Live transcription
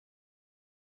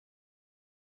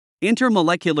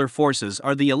Intermolecular forces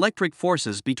are the electric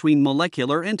forces between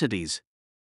molecular entities.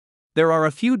 There are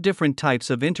a few different types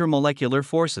of intermolecular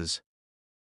forces.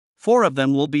 4 of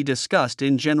them will be discussed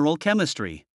in general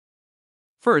chemistry.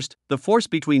 First, the force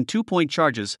between two-point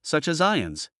charges, such as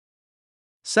ions.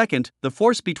 Second, the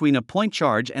force between a point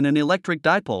charge and an electric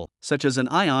dipole, such as an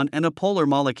ion and a polar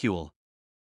molecule.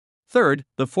 Third,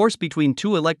 the force between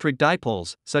two electric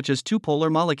dipoles, such as two polar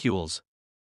molecules.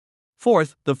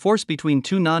 Fourth, the force between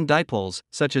two non-dipoles,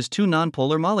 such as two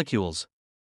nonpolar molecules.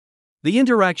 The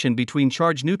interaction between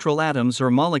charge-neutral atoms or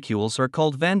molecules are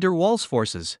called van der Waals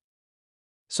forces.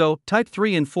 So, type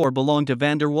 3 and 4 belong to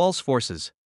van der Waals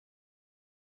forces.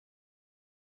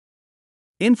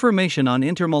 Information on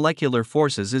intermolecular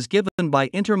forces is given by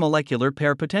intermolecular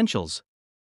pair potentials.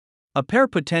 A pair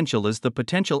potential is the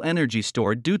potential energy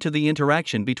stored due to the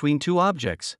interaction between two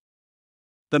objects.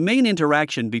 The main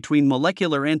interaction between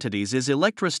molecular entities is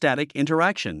electrostatic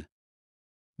interaction.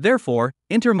 Therefore,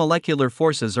 intermolecular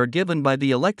forces are given by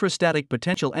the electrostatic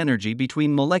potential energy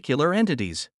between molecular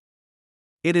entities.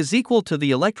 It is equal to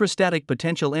the electrostatic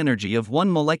potential energy of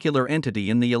one molecular entity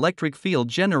in the electric field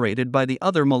generated by the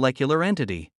other molecular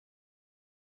entity.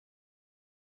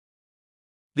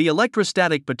 The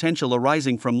electrostatic potential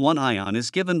arising from one ion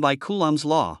is given by Coulomb's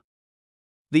law.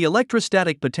 The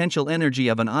electrostatic potential energy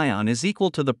of an ion is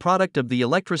equal to the product of the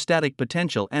electrostatic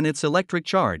potential and its electric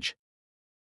charge.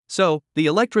 So, the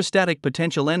electrostatic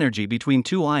potential energy between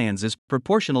two ions is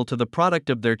proportional to the product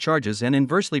of their charges and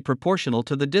inversely proportional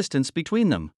to the distance between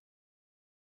them.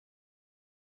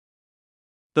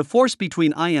 The force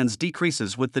between ions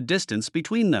decreases with the distance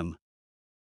between them.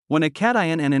 When a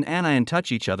cation and an anion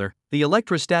touch each other, the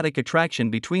electrostatic attraction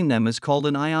between them is called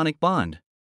an ionic bond.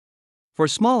 For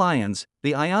small ions,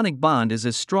 the ionic bond is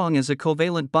as strong as a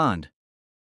covalent bond.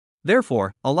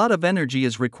 Therefore, a lot of energy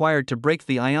is required to break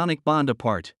the ionic bond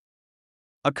apart.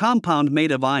 A compound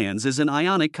made of ions is an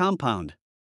ionic compound.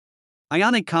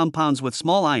 Ionic compounds with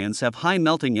small ions have high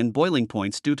melting and boiling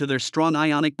points due to their strong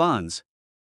ionic bonds.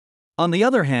 On the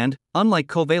other hand, unlike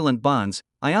covalent bonds,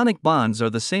 ionic bonds are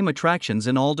the same attractions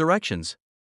in all directions.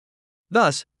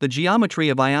 Thus, the geometry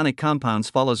of ionic compounds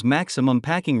follows maximum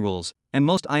packing rules, and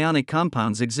most ionic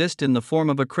compounds exist in the form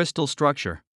of a crystal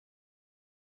structure.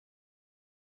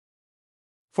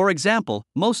 For example,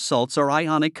 most salts are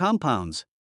ionic compounds.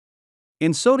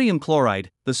 In sodium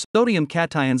chloride, the sodium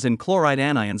cations and chloride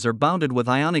anions are bounded with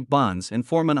ionic bonds and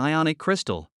form an ionic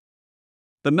crystal.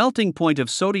 The melting point of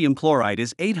sodium chloride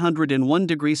is 801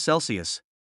 degrees Celsius.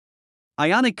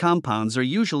 Ionic compounds are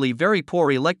usually very poor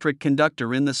electric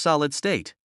conductor in the solid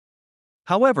state.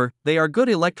 However, they are good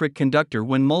electric conductor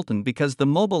when molten because the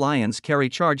mobile ions carry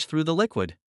charge through the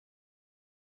liquid.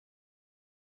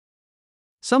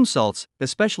 Some salts,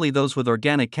 especially those with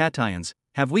organic cations,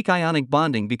 have weak ionic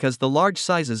bonding because the large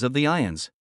sizes of the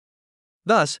ions.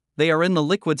 Thus, they are in the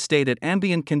liquid state at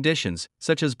ambient conditions,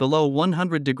 such as below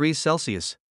 100 degrees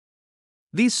Celsius.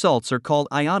 These salts are called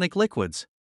ionic liquids.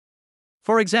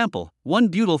 For example,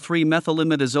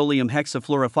 1-butyl-3-methylimidazolium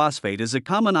hexafluorophosphate is a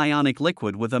common ionic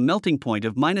liquid with a melting point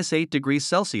of -8 degrees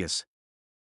Celsius.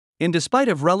 Despite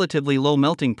of relatively low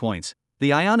melting points,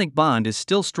 the ionic bond is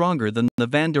still stronger than the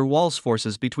van der Waals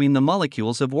forces between the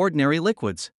molecules of ordinary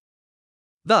liquids.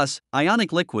 Thus,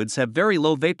 ionic liquids have very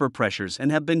low vapor pressures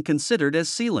and have been considered as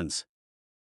sealants.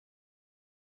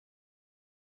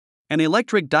 An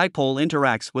electric dipole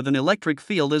interacts with an electric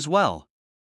field as well.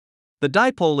 The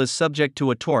dipole is subject to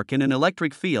a torque in an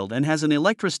electric field and has an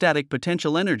electrostatic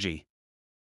potential energy.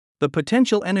 The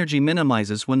potential energy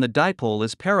minimizes when the dipole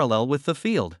is parallel with the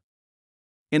field.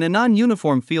 In a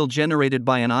non-uniform field generated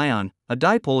by an ion, a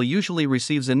dipole usually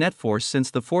receives a net force since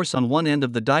the force on one end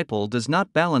of the dipole does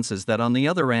not balances that on the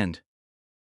other end.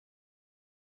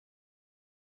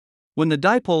 When the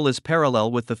dipole is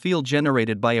parallel with the field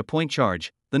generated by a point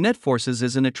charge, the net forces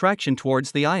is an attraction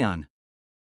towards the ion.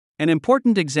 An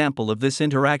important example of this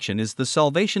interaction is the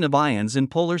solvation of ions in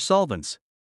polar solvents.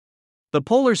 The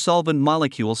polar solvent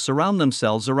molecules surround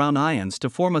themselves around ions to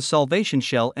form a solvation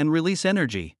shell and release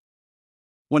energy.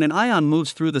 When an ion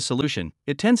moves through the solution,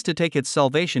 it tends to take its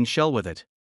solvation shell with it.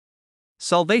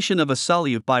 Solvation of a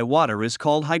solute by water is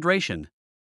called hydration.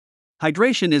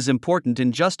 Hydration is important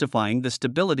in justifying the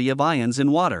stability of ions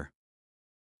in water.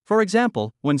 For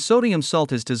example, when sodium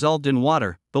salt is dissolved in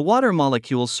water, the water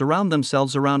molecules surround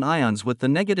themselves around ions with the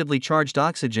negatively charged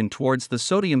oxygen towards the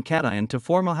sodium cation to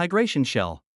form a hydration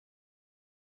shell.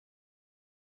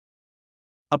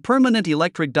 A permanent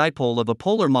electric dipole of a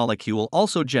polar molecule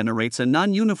also generates a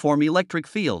non-uniform electric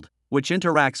field, which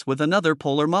interacts with another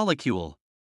polar molecule.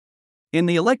 In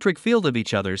the electric field of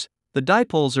each others, the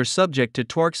dipoles are subject to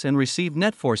torques and receive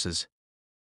net forces.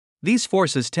 These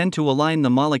forces tend to align the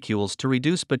molecules to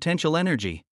reduce potential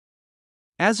energy.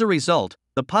 As a result,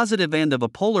 the positive end of a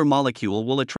polar molecule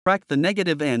will attract the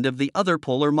negative end of the other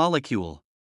polar molecule.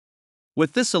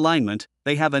 With this alignment,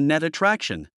 they have a net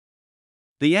attraction.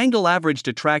 The angle-averaged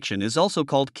attraction is also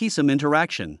called Keesom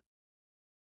interaction.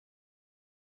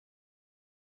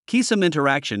 Keesom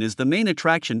interaction is the main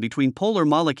attraction between polar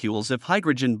molecules if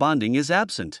hydrogen bonding is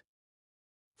absent.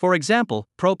 For example,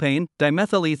 propane,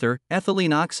 dimethyl ether,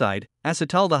 ethylene oxide,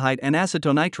 acetaldehyde, and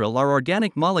acetonitrile are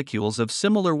organic molecules of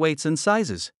similar weights and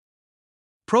sizes.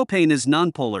 Propane is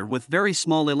nonpolar with very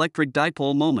small electric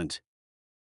dipole moment.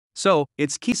 So,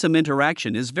 its Keesom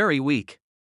interaction is very weak.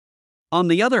 On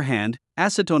the other hand,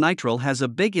 acetonitrile has a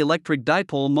big electric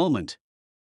dipole moment.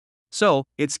 So,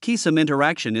 its Keesom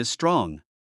interaction is strong.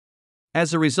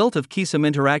 As a result of Keesom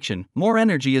interaction, more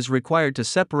energy is required to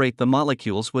separate the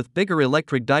molecules with bigger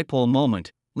electric dipole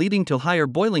moment, leading to higher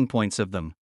boiling points of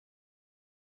them.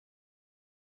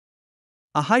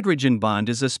 A hydrogen bond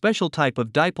is a special type of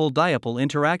dipole-dipole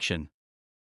interaction.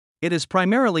 It is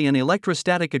primarily an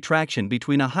electrostatic attraction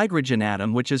between a hydrogen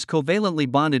atom which is covalently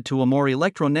bonded to a more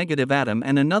electronegative atom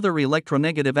and another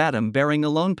electronegative atom bearing a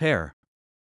lone pair.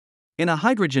 In a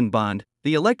hydrogen bond,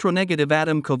 the electronegative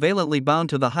atom covalently bound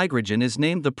to the hydrogen is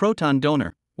named the proton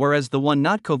donor, whereas the one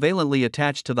not covalently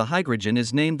attached to the hydrogen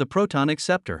is named the proton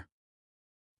acceptor.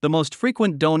 The most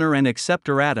frequent donor and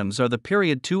acceptor atoms are the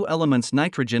period 2 elements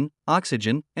nitrogen,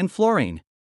 oxygen, and fluorine.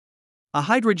 A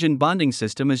hydrogen bonding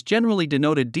system is generally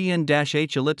denoted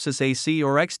dN-H ellipsis AC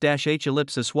or X-H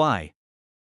ellipsis Y.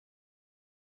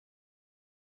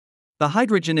 The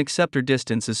hydrogen acceptor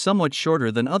distance is somewhat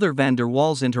shorter than other van der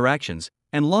Waals interactions,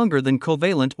 and longer than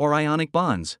covalent or ionic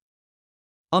bonds.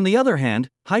 On the other hand,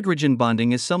 hydrogen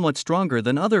bonding is somewhat stronger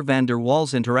than other van der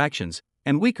Waals interactions,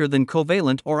 and weaker than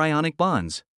covalent or ionic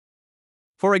bonds.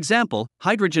 For example,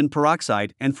 hydrogen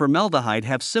peroxide and formaldehyde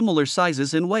have similar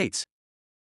sizes and weights.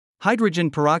 Hydrogen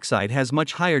peroxide has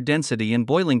much higher density and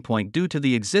boiling point due to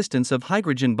the existence of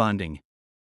hydrogen bonding.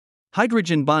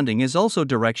 Hydrogen bonding is also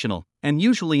directional, and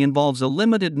usually involves a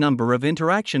limited number of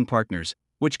interaction partners,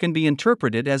 which can be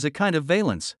interpreted as a kind of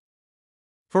valence.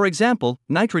 For example,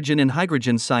 nitrogen and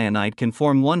hydrogen cyanide can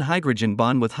form one hydrogen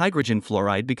bond with hydrogen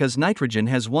fluoride because nitrogen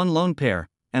has one lone pair,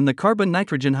 and the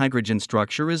carbon-nitrogen-hydrogen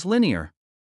structure is linear.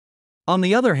 On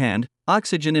the other hand,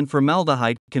 oxygen and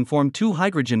formaldehyde can form two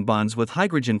hydrogen bonds with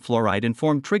hydrogen fluoride and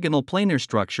form trigonal planar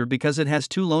structure because it has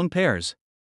two lone pairs.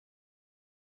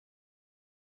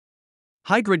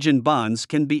 Hydrogen bonds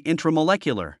can be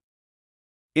intramolecular.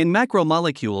 In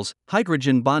macromolecules,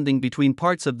 hydrogen bonding between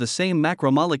parts of the same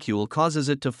macromolecule causes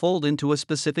it to fold into a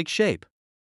specific shape.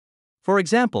 For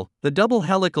example, the double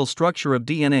helical structure of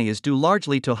DNA is due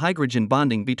largely to hydrogen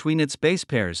bonding between its base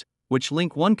pairs, which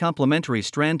link one complementary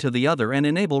strand to the other and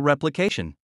enable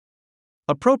replication.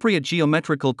 Appropriate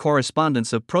geometrical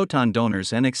correspondence of proton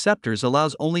donors and acceptors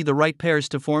allows only the right pairs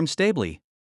to form stably.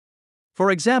 For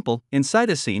example, in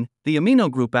cytosine, the amino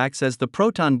group acts as the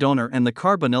proton donor and the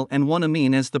carbonyl and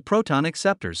 1-amine as the proton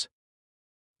acceptors.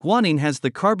 Guanine has the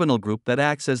carbonyl group that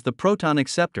acts as the proton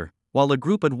acceptor, while a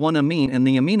group at 1-amine and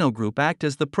the amino group act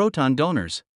as the proton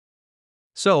donors.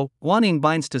 So, guanine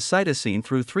binds to cytosine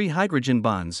through 3 hydrogen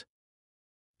bonds.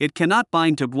 It cannot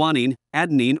bind to guanine,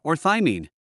 adenine, or thymine.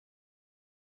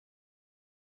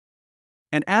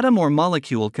 An atom or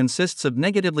molecule consists of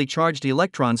negatively charged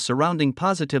electrons surrounding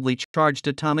positively charged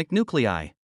atomic nuclei.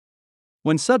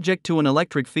 When subject to an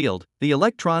electric field, the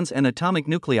electrons and atomic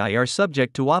nuclei are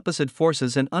subject to opposite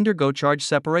forces and undergo charge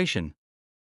separation.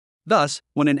 Thus,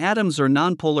 when an atom's or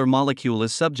nonpolar molecule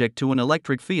is subject to an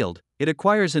electric field, it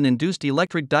acquires an induced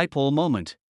electric dipole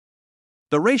moment.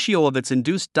 The ratio of its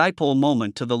induced dipole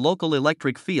moment to the local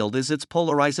electric field is its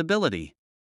polarizability.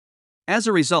 As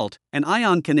a result, an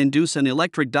ion can induce an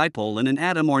electric dipole in an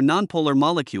atom or nonpolar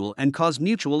molecule and cause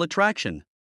mutual attraction.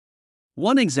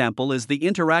 One example is the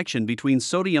interaction between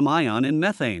sodium ion and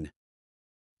methane.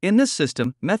 In this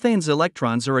system, methane's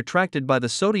electrons are attracted by the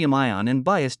sodium ion and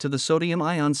biased to the sodium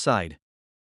ion side.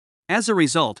 As a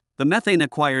result, the methane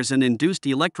acquires an induced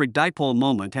electric dipole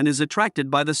moment and is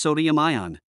attracted by the sodium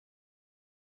ion.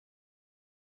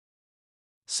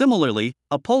 Similarly,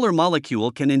 a polar molecule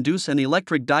can induce an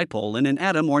electric dipole in an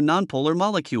atom or nonpolar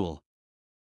molecule.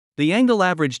 The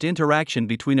angle-averaged interaction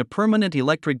between a permanent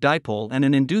electric dipole and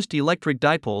an induced electric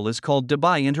dipole is called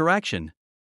Debye interaction.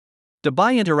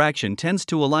 Debye interaction tends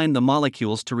to align the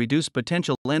molecules to reduce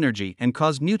potential energy and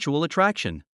cause mutual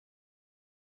attraction.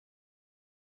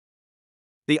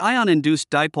 The ion-induced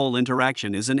dipole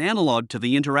interaction is an analog to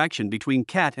the interaction between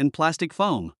cat and plastic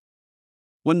foam.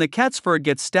 When the cat's fur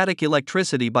gets static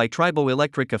electricity by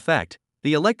triboelectric effect,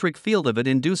 the electric field of it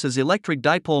induces electric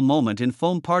dipole moment in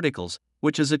foam particles,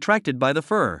 which is attracted by the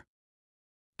fur.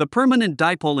 The permanent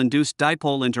dipole-induced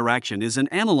dipole interaction is an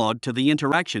analog to the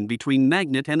interaction between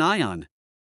magnet and ion.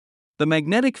 The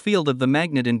magnetic field of the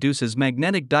magnet induces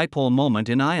magnetic dipole moment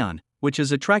in ion, which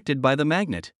is attracted by the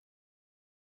magnet.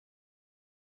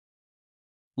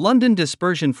 London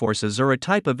dispersion forces are a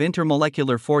type of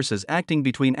intermolecular forces acting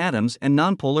between atoms and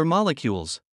nonpolar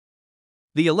molecules.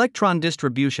 The electron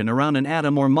distribution around an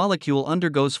atom or molecule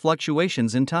undergoes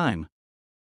fluctuations in time.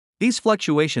 These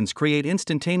fluctuations create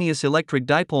instantaneous electric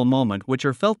dipole moment which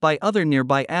are felt by other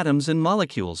nearby atoms and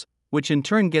molecules, which in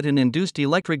turn get an induced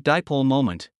electric dipole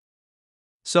moment.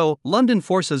 So, London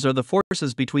forces are the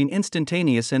forces between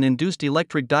instantaneous and induced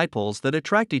electric dipoles that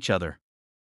attract each other.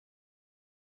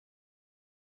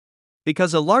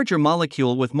 Because a larger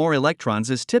molecule with more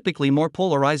electrons is typically more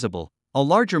polarizable, a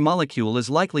larger molecule is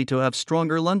likely to have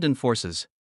stronger London forces.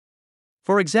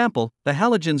 For example, the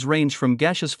halogens range from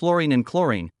gaseous fluorine and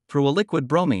chlorine, through a liquid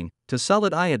bromine, to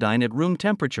solid iodine at room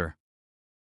temperature.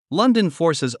 London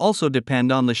forces also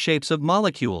depend on the shapes of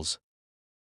molecules.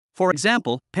 For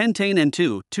example, pentane and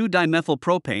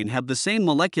 2,2-dimethylpropane have the same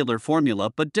molecular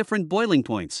formula but different boiling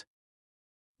points.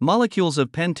 Molecules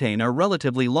of pentane are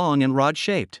relatively long and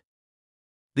rod-shaped.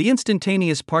 The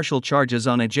instantaneous partial charges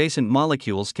on adjacent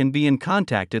molecules can be in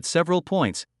contact at several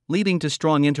points, leading to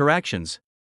strong interactions.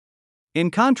 In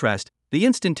contrast, the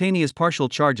instantaneous partial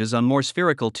charges on more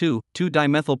spherical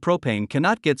 2,2-dimethylpropane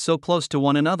cannot get so close to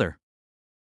one another.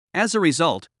 As a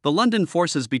result, the London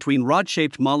forces between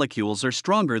rod-shaped molecules are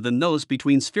stronger than those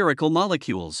between spherical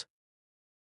molecules.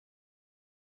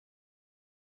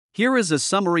 Here is a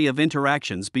summary of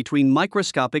interactions between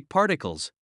microscopic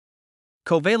particles.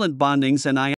 Covalent bondings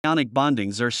and ionic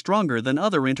bondings are stronger than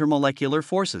other intermolecular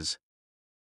forces.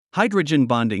 Hydrogen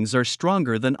bondings are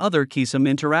stronger than other Keesom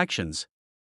interactions.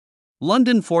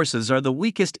 London forces are the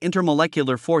weakest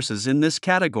intermolecular forces in this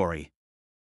category.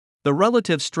 The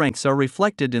relative strengths are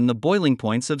reflected in the boiling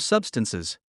points of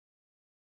substances.